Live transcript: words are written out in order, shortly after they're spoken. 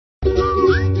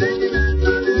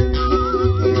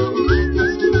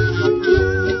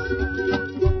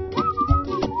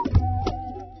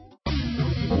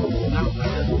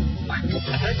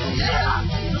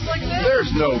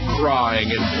terrifying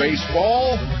in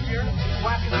baseball.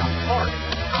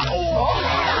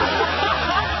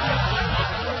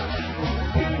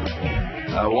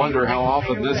 I wonder how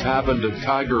often this happened to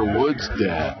Tiger Woods'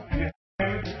 dad.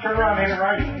 Turn around, hit it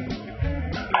right.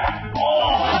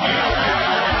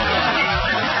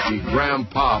 The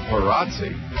Grandpa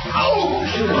Parazzi.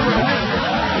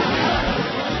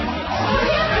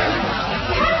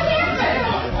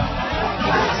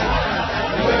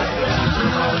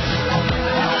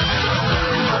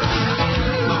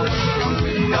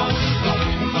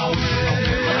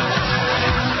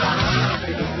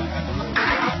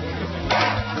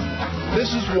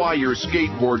 This is why your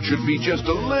skateboard should be just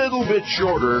a little bit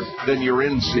shorter than your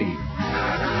inseam.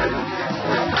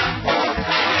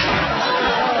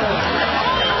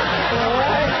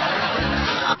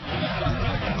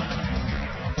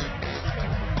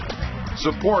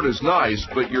 Support is nice,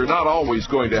 but you're not always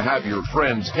going to have your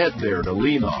friend's head there to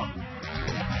lean on.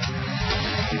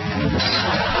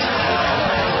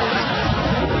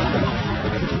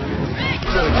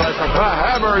 The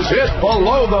hammer's hit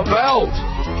below the belt.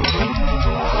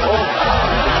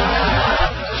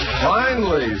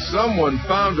 Finally, someone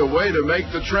found a way to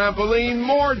make the trampoline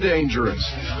more dangerous.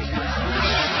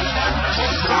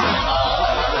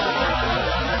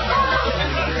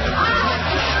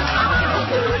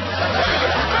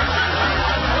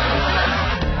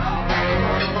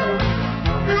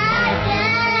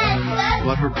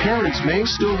 But her parents may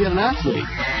still get an athlete,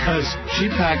 because she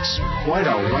packs quite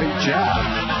a right jab.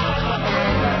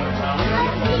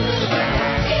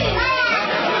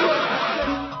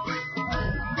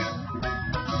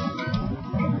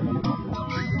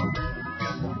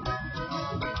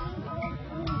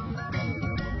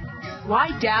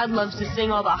 Why Dad loves to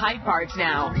sing all the high parts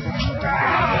now.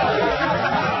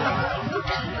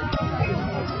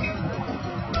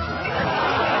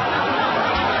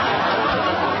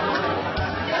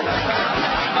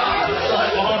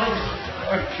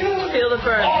 Feel the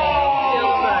burn. Feel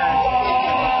the burn.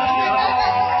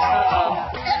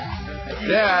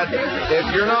 Dad, if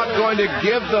you're not going to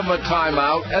give them a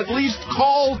timeout, at least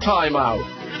call timeout.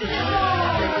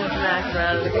 Smack her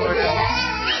out of the corner.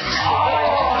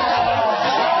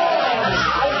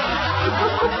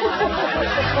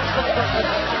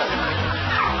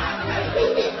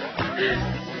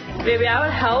 Maybe I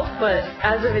would help, but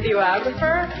as a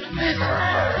videographer...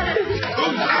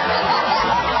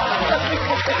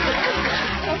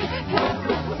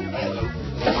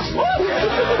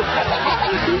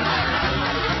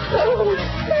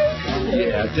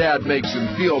 Yeah, Dad makes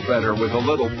him feel better with a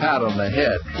little pat on the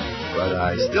head, but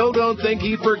I still don't think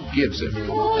he forgives him.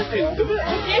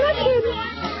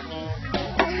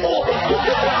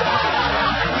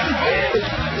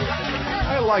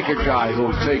 I like a guy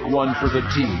who'll take one for the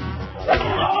team.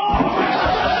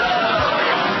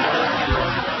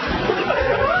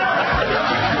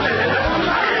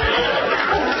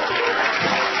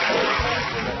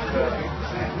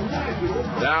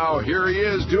 Now here he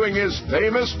is doing his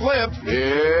famous flip.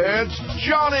 It's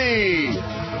Johnny!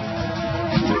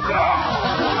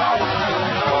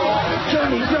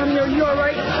 Johnny, are you all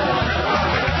right?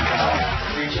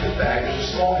 Reach in the bag. There's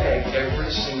a small egg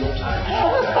every single time.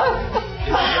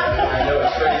 I know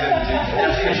it's ready to do.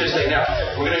 Everything I just say now.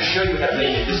 We're going to show you how to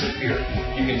make it disappear.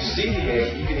 You can see the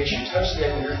egg. You can actually touch the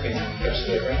egg with your finger. Touch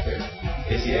the egg right there.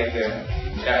 Is the egg there?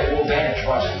 Now it will vanish.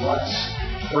 Watch it once.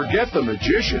 Forget the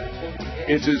magician.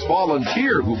 It's his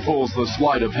volunteer who pulls the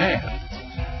sleight of hand.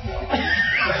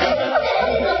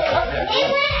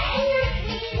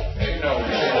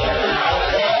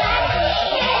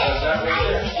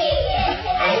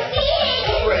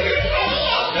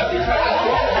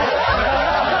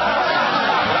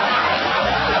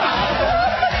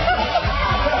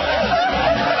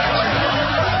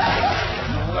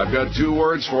 I've got 2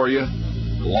 words for you.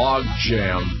 Log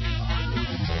jam.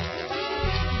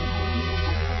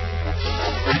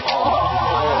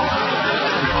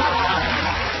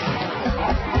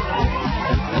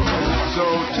 So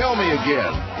tell me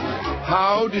again,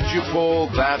 how did you pull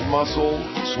that muscle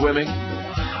swimming?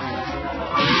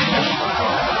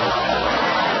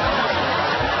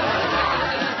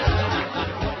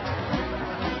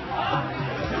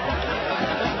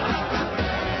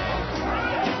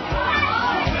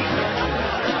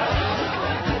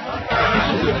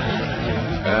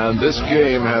 And this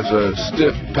game has a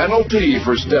stiff penalty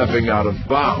for stepping out of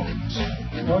bounds.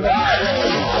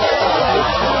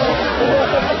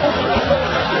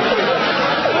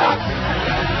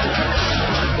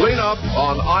 Clean up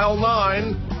on aisle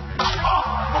 9.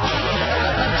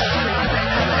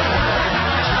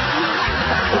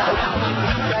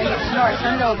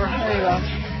 Turn it over. There you go.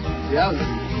 Yeah,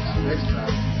 next time.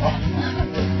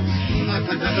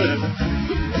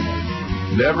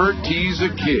 Never tease a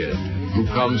kid who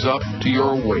comes up to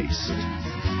your waist.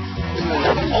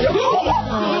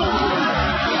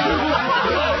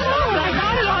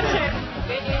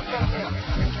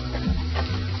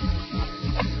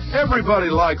 Everybody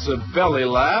likes a belly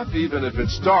laugh, even if it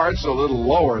starts a little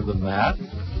lower than that.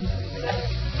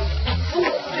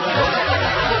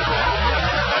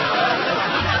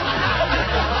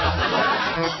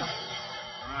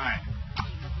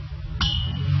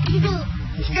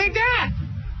 Hey, Dad!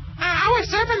 I was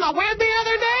surfing the web the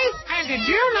other day, and did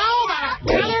you know that a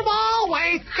tetherball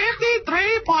weighs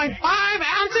 53.5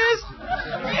 ounces?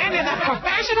 And as a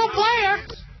professional player,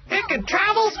 it can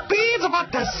travel speeds of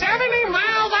up to 70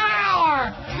 miles an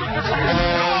hour!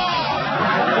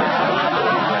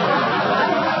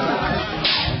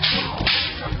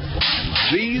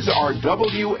 These are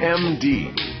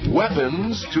WMD,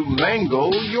 weapons to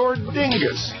mangle your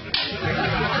dingus.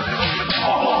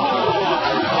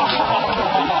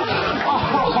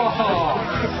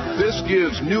 This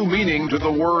gives new meaning to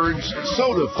the words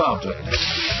soda fountain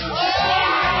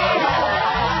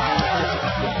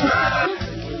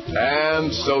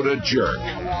and soda jerk.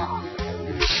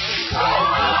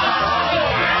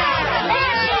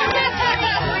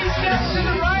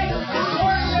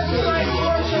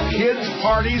 Kids'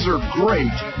 parties are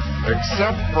great,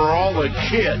 except for all the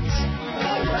kids.